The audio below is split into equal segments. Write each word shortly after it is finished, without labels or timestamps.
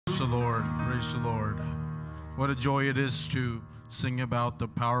Praise the Lord. What a joy it is to sing about the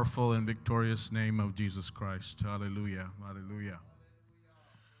powerful and victorious name of Jesus Christ. Hallelujah. Hallelujah.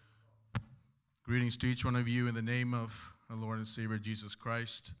 Greetings to each one of you in the name of our Lord and Savior Jesus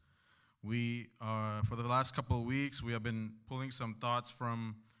Christ. We are, for the last couple of weeks, we have been pulling some thoughts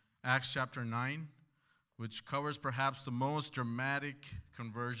from Acts chapter 9, which covers perhaps the most dramatic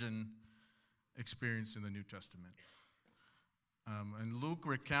conversion experience in the New Testament. And Luke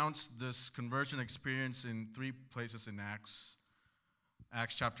recounts this conversion experience in three places in Acts.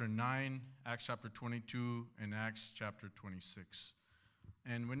 Acts chapter 9, Acts chapter 22, and Acts chapter 26.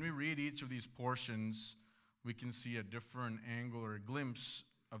 And when we read each of these portions, we can see a different angle or a glimpse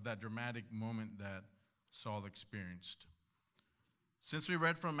of that dramatic moment that Saul experienced. Since we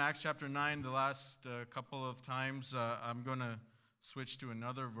read from Acts chapter 9 the last couple of times, I'm going to switch to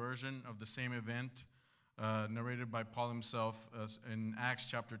another version of the same event, narrated by Paul himself in Acts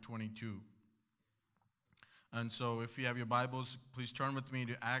chapter 22. And so if you have your Bibles, please turn with me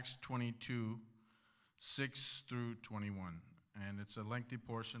to Acts 22, 6 through 21. And it's a lengthy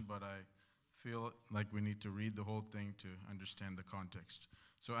portion, but I feel like we need to read the whole thing to understand the context.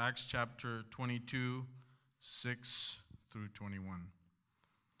 So Acts chapter 22, 6 through 21.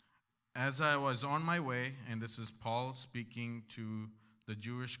 As I was on my way, and this is Paul speaking to the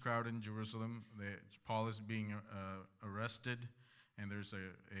Jewish crowd in Jerusalem. Paul is being arrested, and there's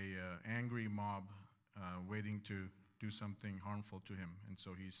a angry mob waiting to do something harmful to him, and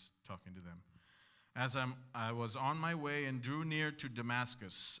so he's talking to them. As I was on my way and drew near to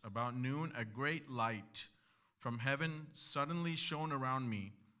Damascus, about noon, a great light from heaven suddenly shone around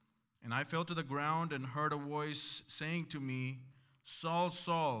me, and I fell to the ground and heard a voice saying to me, "Saul,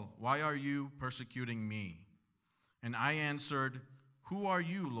 Saul, why are you persecuting me?" And I answered, "Who are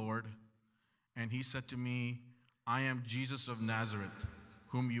you, Lord?" And he said to me, "I am Jesus of Nazareth,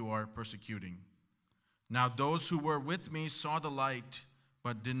 whom you are persecuting." Now those who were with me saw the light,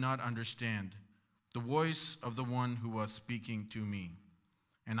 but did not understand the voice of the one who was speaking to me.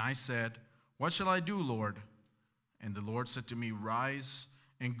 And I said, "What shall I do, Lord?" And the Lord said to me, "Rise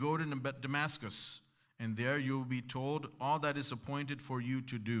and go to Damascus, and there you will be told all that is appointed for you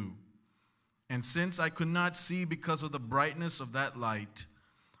to do." And since I could not see because of the brightness of that light,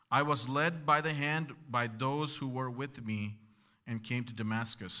 I was led by the hand by those who were with me and came to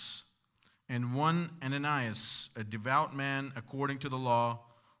Damascus. And one Ananias, a devout man according to the law,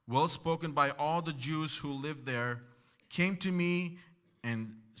 well spoken by all the Jews who lived there, came to me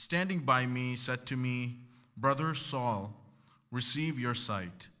and standing by me said to me, "Brother Saul, receive your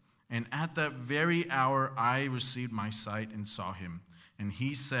sight." And at that very hour I received my sight and saw him. And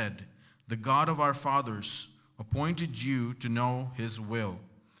he said, "The God of our fathers appointed you to know his will,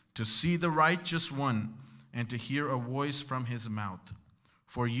 to see the righteous one, and to hear a voice from his mouth.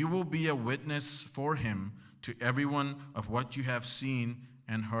 For you will be a witness for him to everyone of what you have seen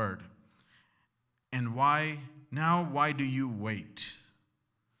and heard. And why do you wait?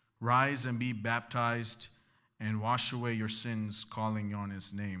 Rise and be baptized and wash away your sins, calling on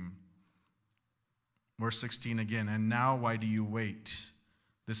his name." Verse 16 again, "And now why do you wait?"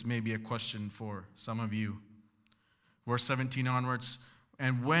 This may be a question for some of you. Verse 17 onwards,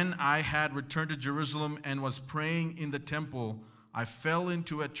 "And when I had returned to Jerusalem and was praying in the temple, I fell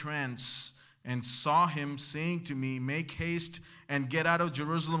into a trance and saw him saying to me, 'Make haste and get out of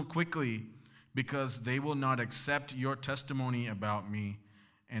Jerusalem quickly, because they will not accept your testimony about me.'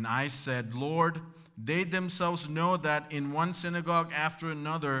 And I said, 'Lord, they themselves know that in one synagogue after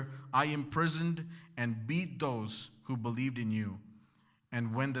another I imprisoned and beat those who believed in you.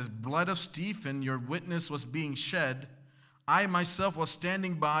 And when the blood of Stephen, your witness, was being shed, I myself was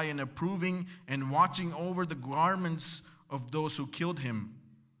standing by and approving and watching over the garments of those who killed him.'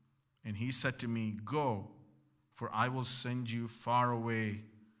 And he said to me, 'Go, for I will send you far away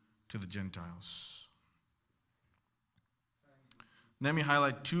to the Gentiles.'" Let me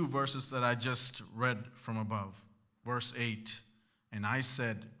highlight two verses that I just read from above. Verse 8, "And I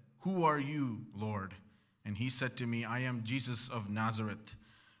said, 'Who are you, Lord?' And he said to me, 'I am Jesus of Nazareth,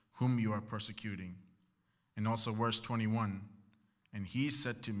 whom you are persecuting.' And also verse 21, "And he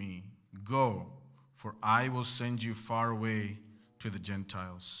said to me, 'Go, for I will send you far away to the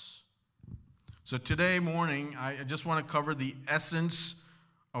Gentiles.'" So today morning, I just want to cover the essence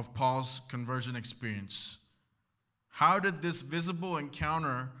of Paul's conversion experience. How did this visible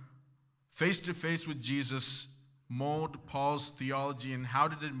encounter face-to-face with Jesus mold Paul's theology, and how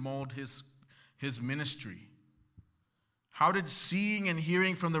did it mold his ministry? How did seeing and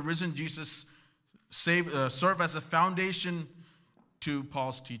hearing from the risen Jesus serve as a foundation to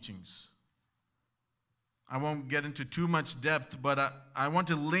Paul's teachings? I won't get into too much depth, but I want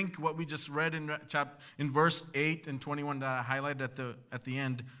to link what we just read in verse 8 and 21 that I highlighted at the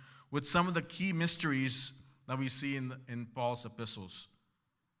end with some of the key mysteries that we see in Paul's epistles.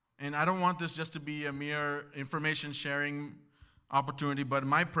 And I don't want this just to be a mere information sharing opportunity, but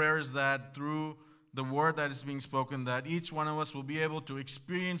my prayer is that through the word that is being spoken, that each one of us will be able to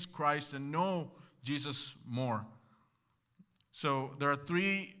experience Christ and know Jesus more. So there are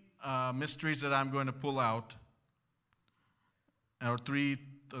three mysteries that I'm going to pull out, or three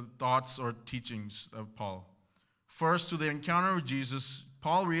thoughts or teachings of Paul. First, to the encounter with Jesus,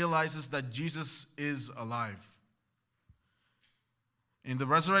 Paul realizes that Jesus is alive. In the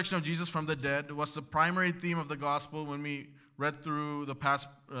resurrection of Jesus from the dead was the primary theme of the gospel. When we read through the past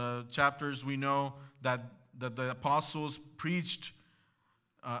chapters, we know that the apostles preached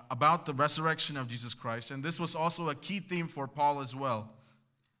about the resurrection of Jesus Christ. And this was also a key theme for Paul as well.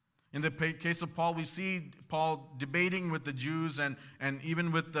 In the case of Paul, we see Paul debating with the Jews and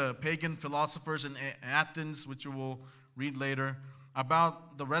even with the pagan philosophers in Athens, which we will read later,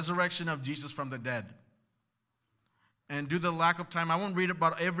 about the resurrection of Jesus from the dead. And due to the lack of time, I won't read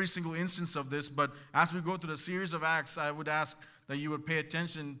about every single instance of this, but as we go through the series of Acts, I would ask that you would pay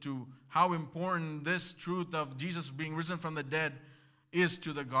attention to how important this truth of Jesus being risen from the dead is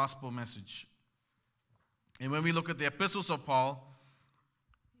to the gospel message. And when we look at the epistles of Paul,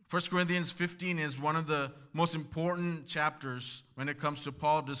 1 Corinthians 15 is one of the most important chapters when it comes to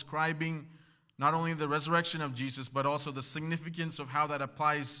Paul describing not only the resurrection of Jesus, but also the significance of how that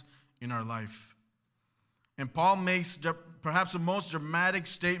applies in our life. And Paul makes perhaps the most dramatic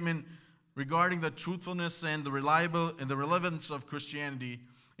statement regarding the truthfulness and the relevance of Christianity.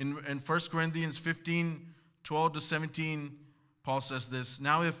 In 1 Corinthians 15, 12 to 17, Paul says this: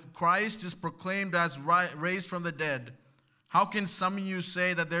 "Now if Christ is proclaimed as raised from the dead, how can some of you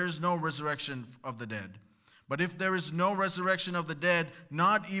say that there is no resurrection of the dead? But if there is no resurrection of the dead,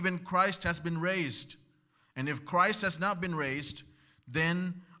 not even Christ has been raised. And if Christ has not been raised,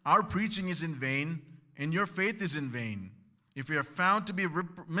 then our preaching is in vain, and your faith is in vain. If we are found to be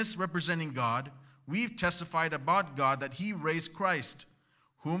misrepresenting God, we've testified about God that he raised Christ,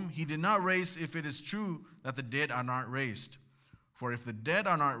 whom he did not raise, if it is true that the dead are not raised. For if the dead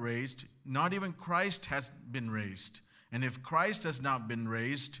are not raised, not even Christ has been raised. And if Christ has not been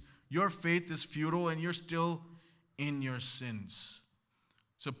raised, your faith is futile and you're still in your sins."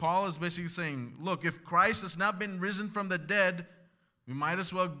 So Paul is basically saying, look, if Christ has not been risen from the dead, we might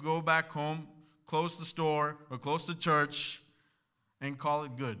as well go back home, close the store or close the church, and call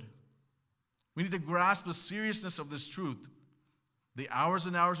it good. We need to grasp the seriousness of this truth. The hours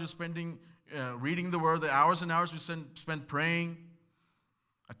and hours we're spending reading the word, the hours and hours we spend praying,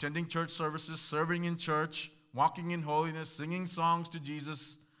 attending church services, serving in church, walking in holiness, singing songs to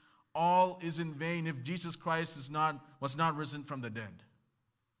Jesus, all is in vain if Jesus Christ was not risen from the dead.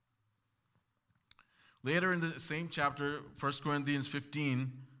 Later in the same chapter, 1 Corinthians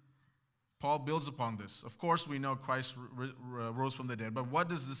 15, Paul builds upon this. Of course, we know Christ rose from the dead, but what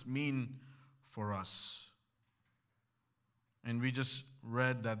does this mean for us? And we just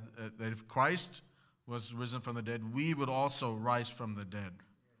read that if Christ was risen from the dead, we would also rise from the dead.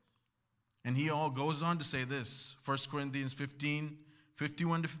 And he all goes on to say this, 1 Corinthians 15,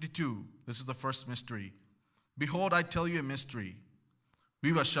 51 to 52. This is the first mystery. "Behold, I tell you a mystery.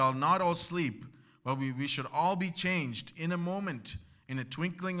 We shall not all sleep, but we should all be changed in a moment, in a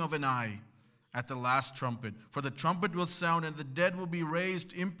twinkling of an eye, at the last trumpet. For the trumpet will sound, and the dead will be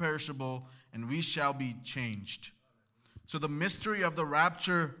raised imperishable, and we shall be changed." So the mystery of the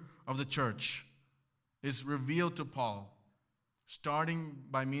rapture of the church is revealed to Paul, starting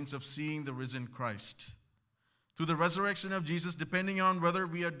by means of seeing the risen Christ. Through the resurrection of Jesus, depending on whether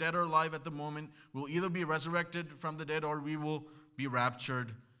we are dead or alive at the moment, we'll either be resurrected from the dead or we will be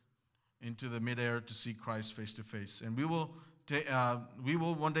raptured into the midair to see Christ face to face. And we will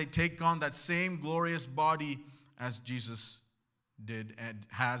one day take on that same glorious body as Jesus did and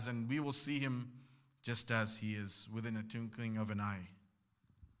has, and we will see him just as he is, within a twinkling of an eye.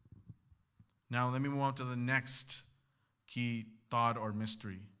 Now let me move on to the next key thought or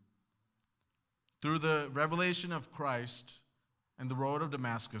mystery. Through the revelation of Christ and the road of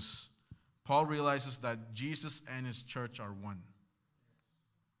Damascus, Paul realizes that Jesus and his church are one.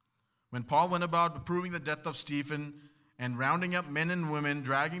 When Paul went about approving the death of Stephen and rounding up men and women,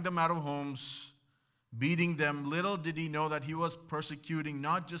 dragging them out of homes, beating them, little did he know that he was persecuting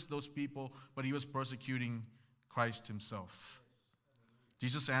not just those people, but he was persecuting Christ himself.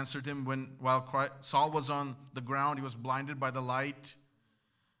 Jesus answered him while Saul was on the ground, he was blinded by the light.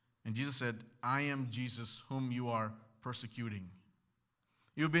 And Jesus said, "I am Jesus whom you are persecuting."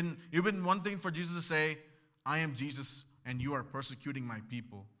 It would have been one thing for Jesus to say, I am Jesus and you are persecuting my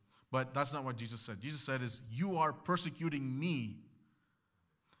people. But that's not what Jesus said. Jesus said is, you are persecuting me.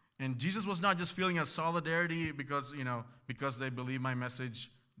 And Jesus was not just feeling a solidarity because they believe my message.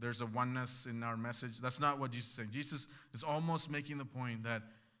 There's a oneness in our message. That's not what Jesus said. Jesus is almost making the point that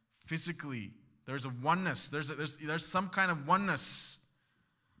physically there's a oneness. There's some kind of oneness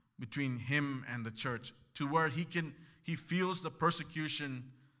between him and the church, to where he feels the persecution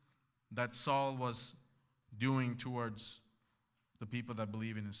that Saul was doing towards the people that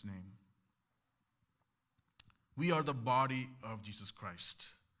believe in his name. We are the body of Jesus Christ,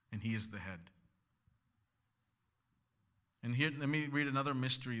 and he is the head. And here, let me read another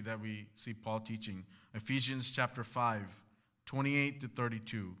mystery that we see Paul teaching. Ephesians chapter 5, 28 to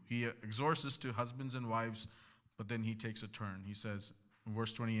 32. He exhorts us to husbands and wives, but then he takes a turn. He says, in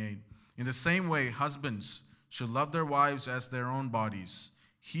verse 28, in the same way, husbands should love their wives as their own bodies.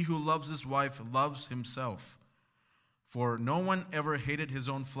 He who loves his wife loves himself. For no one ever hated his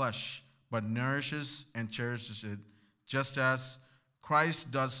own flesh, but nourishes and cherishes it, just as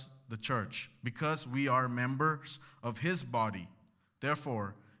Christ does the church, because we are members of his body.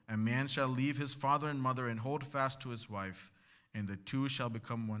 Therefore, a man shall leave his father and mother and hold fast to his wife, and the two shall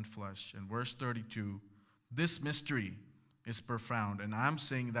become one flesh. And verse 32, this mystery is profound, and I'm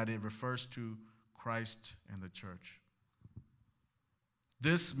saying that it refers to Christ and the church.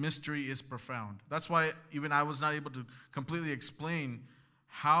 This mystery is profound. That's why even I was not able to completely explain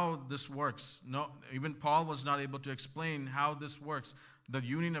how this works. No, even Paul was not able to explain how this works, the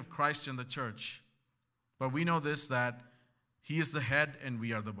union of Christ and the church. But we know this, that he is the head and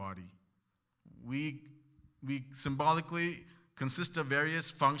we are the body. We symbolically consist of various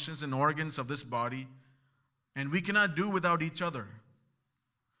functions and organs of this body, and we cannot do without each other,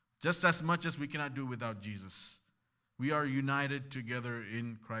 just as much as we cannot do without Jesus. We are united together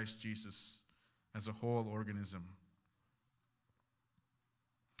in Christ Jesus as a whole organism.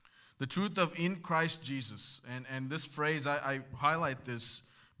 The truth of in Christ Jesus, and this phrase, I highlight this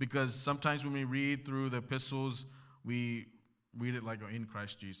because sometimes when we read through the epistles, we read it like in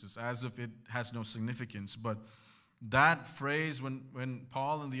Christ Jesus, as if it has no significance. But that phrase, when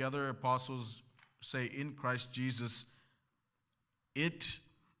Paul and the other apostles say in Christ Jesus, it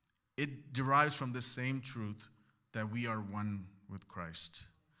derives from the same truth that we are one with Christ.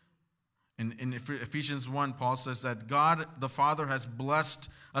 In Ephesians 1, Paul says that God the Father has blessed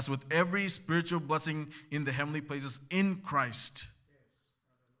us with every spiritual blessing in the heavenly places in Christ.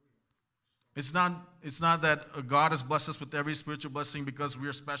 It's not that God has blessed us with every spiritual blessing because we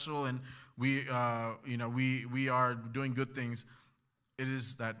are special and we are doing good things. It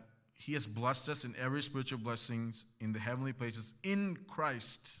is that he has blessed us in every spiritual blessings in the heavenly places in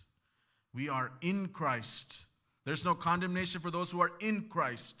Christ. We are in Christ. There's no condemnation for those who are in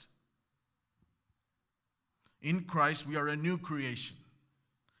Christ. In Christ, we are a new creation.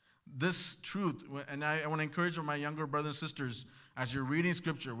 This truth, and I want to encourage my younger brothers and sisters, as you're reading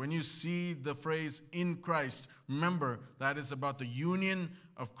Scripture, when you see the phrase in Christ, remember that is about the union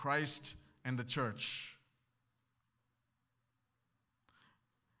of Christ and the church.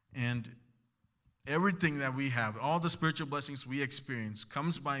 And everything that we have, all the spiritual blessings we experience,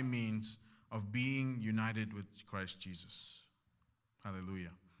 comes by means of being united with Christ Jesus.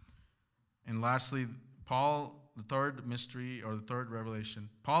 Hallelujah. And lastly, Paul, the third mystery or the third revelation,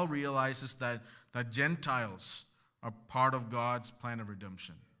 Paul realizes that Gentiles are part of God's plan of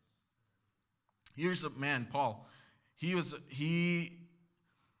redemption. Here's a man, Paul. He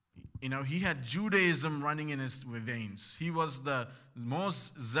had Judaism running in his veins. He was the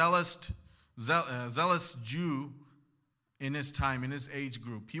most zealous Jew in his time, in his age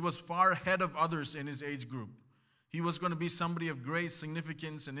group. He was far ahead of others in his age group. He was going to be somebody of great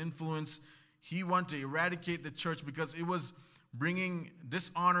significance and influence. He wanted to eradicate the church because it was bringing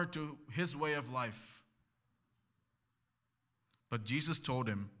dishonor to his way of life. But Jesus told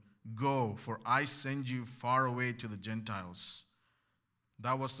him, "Go, for I send you far away to the Gentiles."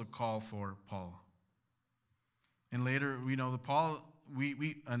 That was the call for Paul. And later, we know that Paul, we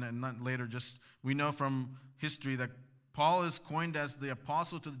know from history that Paul is coined as the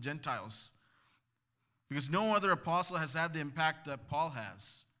apostle to the Gentiles, because no other apostle has had the impact that Paul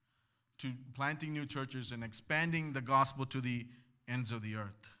has to planting new churches and expanding the gospel to the ends of the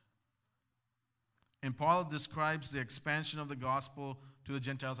earth. And Paul describes the expansion of the gospel to the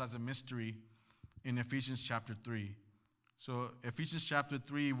Gentiles as a mystery in Ephesians chapter 3. So Ephesians chapter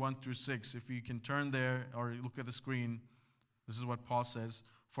 3, 1 through 6, if you can turn there or look at the screen, this is what Paul says.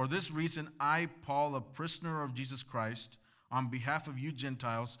 "For this reason, I, Paul, a prisoner of Jesus Christ, on behalf of you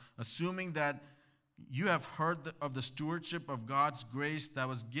Gentiles, assuming that you have heard of the stewardship of God's grace that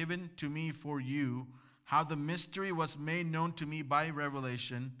was given to me for you, how the mystery was made known to me by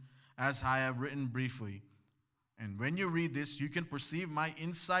revelation, as I have written briefly. And when you read this, you can perceive my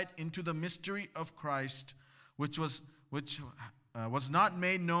insight into the mystery of Christ, which was not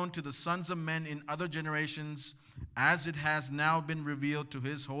made known to the sons of men in other generations, as it has now been revealed to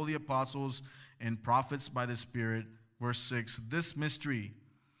his holy apostles and prophets by the Spirit. Verse 6, this mystery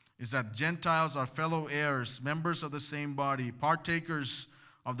is that Gentiles are fellow heirs, members of the same body, partakers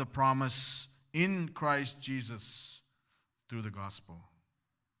of the promise in Christ Jesus through the gospel.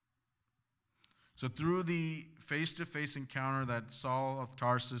 So through the face-to-face encounter that Saul of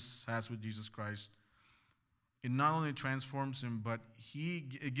Tarsus has with Jesus Christ, it not only transforms him, but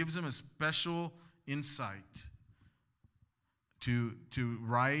it gives him a special insight to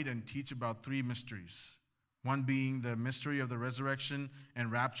write and teach about three mysteries. One being the mystery of the resurrection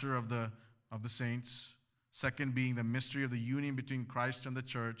and rapture of the saints. Second being the mystery of the union between Christ and the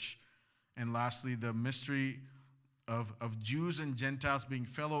church. And lastly, the mystery of Jews and Gentiles being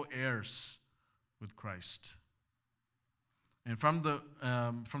fellow heirs with Christ. And from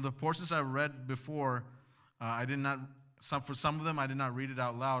the portions I read before, for some of them I did not read it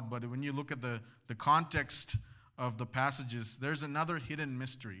out loud, but when you look at the context of the passages, there's another hidden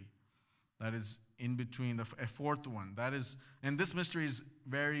mystery that is in between, a fourth one. And this mystery is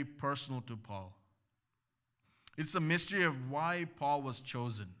very personal to Paul. It's a mystery of why Paul was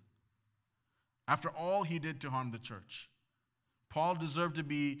chosen. After all he did to harm the church, Paul deserved to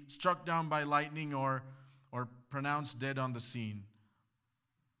be struck down by lightning or pronounced dead on the scene.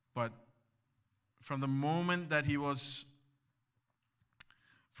 But from the moment that he was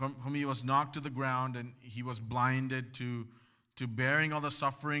knocked to the ground and he was blinded to bearing all the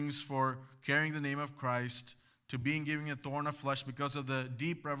sufferings for carrying the name of Christ, to being given a thorn of flesh because of the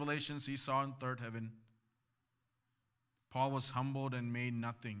deep revelations he saw in third heaven, Paul was humbled and made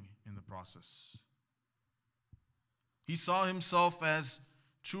nothing in the process. He saw himself as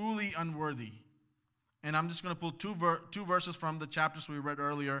truly unworthy. And I'm just going to pull two verses from the chapters we read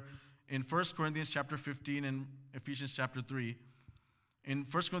earlier in 1 Corinthians chapter 15 and Ephesians chapter 3. In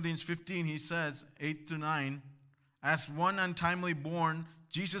 1 Corinthians 15, he says, 8-9, as one untimely born,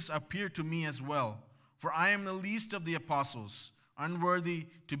 Jesus appeared to me as well. For I am the least of the apostles, unworthy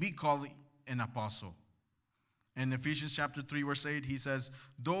to be called an apostle. In Ephesians chapter 3, verse 8, he says,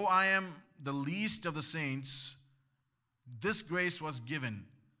 though I am the least of the saints, this grace was given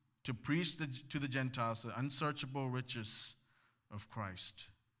to preach to the Gentiles the unsearchable riches of Christ.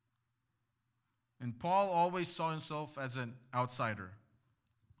 And Paul always saw himself as an outsider.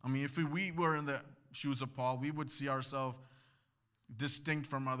 I mean, if we were in the shoes of Paul, we would see ourselves distinct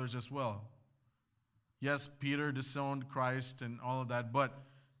from others as well. Yes, Peter disowned Christ and all of that, but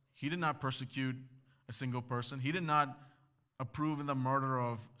he did not persecute a single person. He did not approve in the murder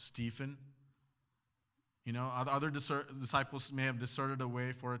of Stephen. You know, other disciples may have deserted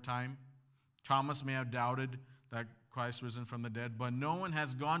away for a time. Thomas may have doubted that Christ risen from the dead, but no one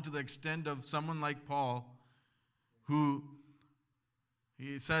has gone to the extent of someone like Paul, who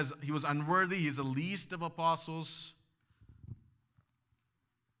he says he was unworthy. He's the least of apostles.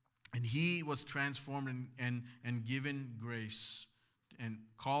 And he was transformed and given grace and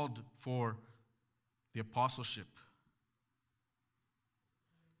called for the apostleship.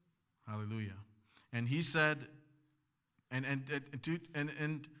 Hallelujah. And he said,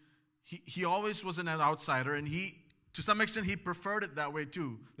 he always was an outsider, and to some extent he preferred it that way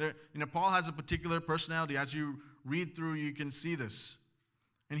too. Paul has a particular personality. As you read through, you can see this.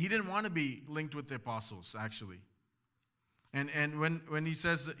 And he didn't want to be linked with the apostles, actually. And when he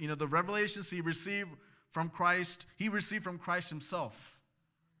says, the revelations he received from Christ, he received from Christ himself.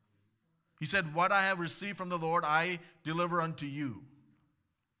 He said, what I have received from the Lord, I deliver unto you.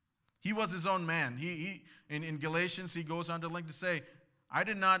 He was his own man. In Galatians, he goes on to link to say,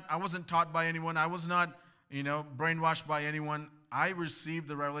 I wasn't taught by anyone. I was not, brainwashed by anyone. I received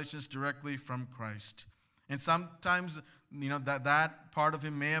the revelations directly from Christ. And sometimes, that part of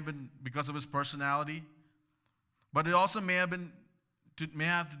him may have been because of his personality, but it also may have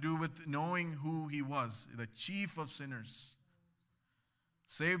to do with knowing who he was, the chief of sinners,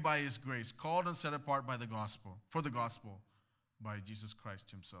 saved by his grace, called and set apart by the gospel, for the gospel, by Jesus Christ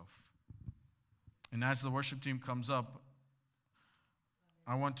himself. And as the worship team comes up,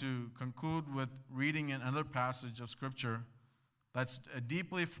 I want to conclude with reading another passage of Scripture that's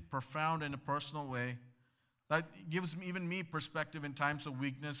deeply profound in a personal way, that gives even me perspective in times of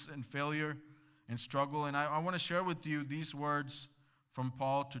weakness and failure and struggle. And I want to share with you these words from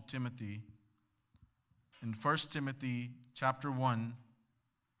Paul to Timothy in 1 Timothy chapter 1,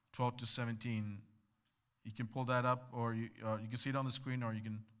 12-17. You can pull that up, or you can see it on the screen, or you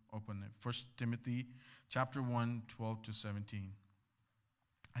can open it. 1 Timothy chapter 1, 12 to 17.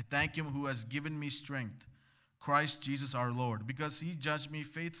 I thank him who has given me strength, Christ Jesus our Lord, because he judged me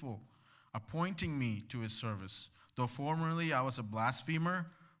faithful, appointing me to his service. Though formerly I was a blasphemer,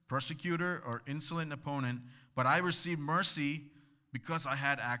 persecutor, or insolent opponent, but I received mercy because I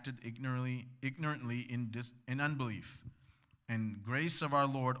had acted ignorantly in unbelief. And grace of our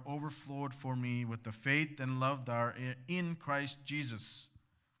Lord overflowed for me with the faith and love that are in Christ Jesus.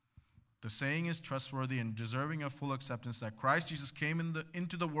 The saying is trustworthy and deserving of full acceptance that Christ Jesus came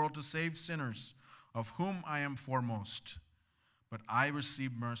into the world to save sinners, of whom I am foremost. But I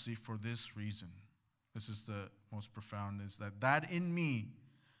received mercy for this reason. This is the most profound, is that in me,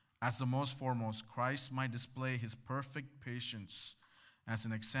 as the most foremost, Christ might display his perfect patience as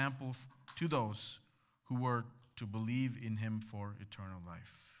an example to those who were to believe in him for eternal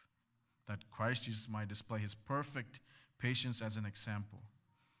life. That Christ Jesus might display his perfect patience as an example.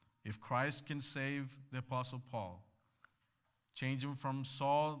 If Christ can save the Apostle Paul, change him from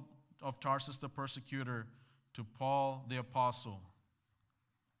Saul of Tarsus the persecutor to Paul the apostle,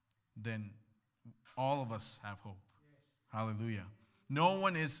 then all of us have hope. Hallelujah. No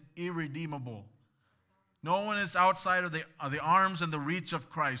one is irredeemable. No one is outside of the arms and the reach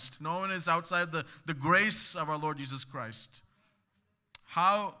of Christ. No one is outside the grace of our Lord Jesus Christ.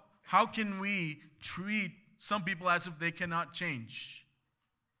 How can we treat some people as if they cannot change?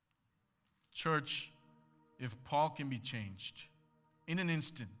 Church, if Paul can be changed in an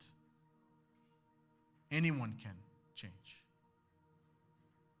instant, anyone can change.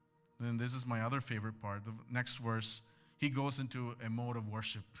 Then this is my other favorite part. The next verse, he goes into a mode of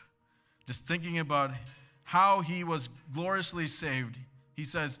worship. Just thinking about how he was gloriously saved. He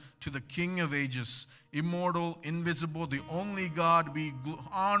says, to the King of ages, immortal, invisible, the only God, be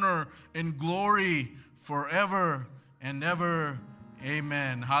honor and glory forever and ever.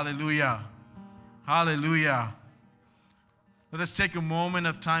 Amen. Hallelujah. Hallelujah. Let us take a moment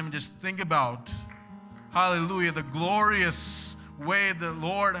of time and just think about, hallelujah, the glorious way the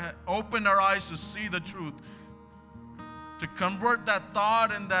Lord opened our eyes to see the truth, to convert that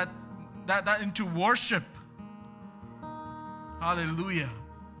thought and that into worship. Hallelujah.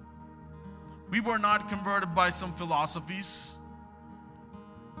 We were not converted by some philosophies.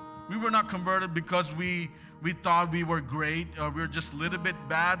 We were not converted because we thought we were great or we were just a little bit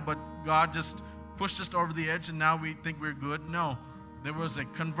bad, but God just pushed us over the edge and now we think we're good. No, there was a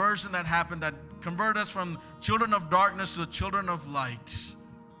conversion that happened that converted us from children of darkness to the children of light.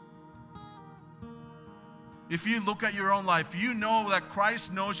 If you look at your own life, you know that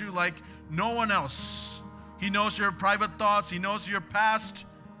Christ knows you like no one else. He knows your private thoughts. He knows your past.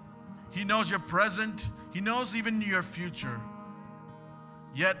 He knows your present. He knows even your future.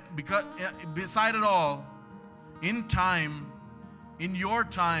 Yet, because beside it all, in your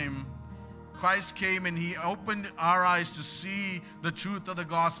time, Christ came and he opened our eyes to see the truth of the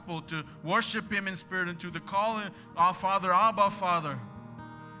gospel, to worship him in spirit and to call our Father, Abba Father.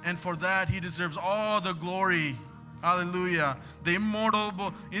 And for that, he deserves all the glory. Hallelujah. The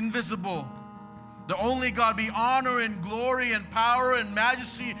immortal, invisible, the only God, be honor and glory and power and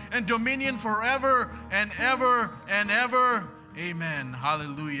majesty and dominion forever and ever and ever. Amen.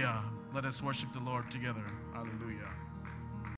 Hallelujah. Let us worship the Lord together. Hallelujah.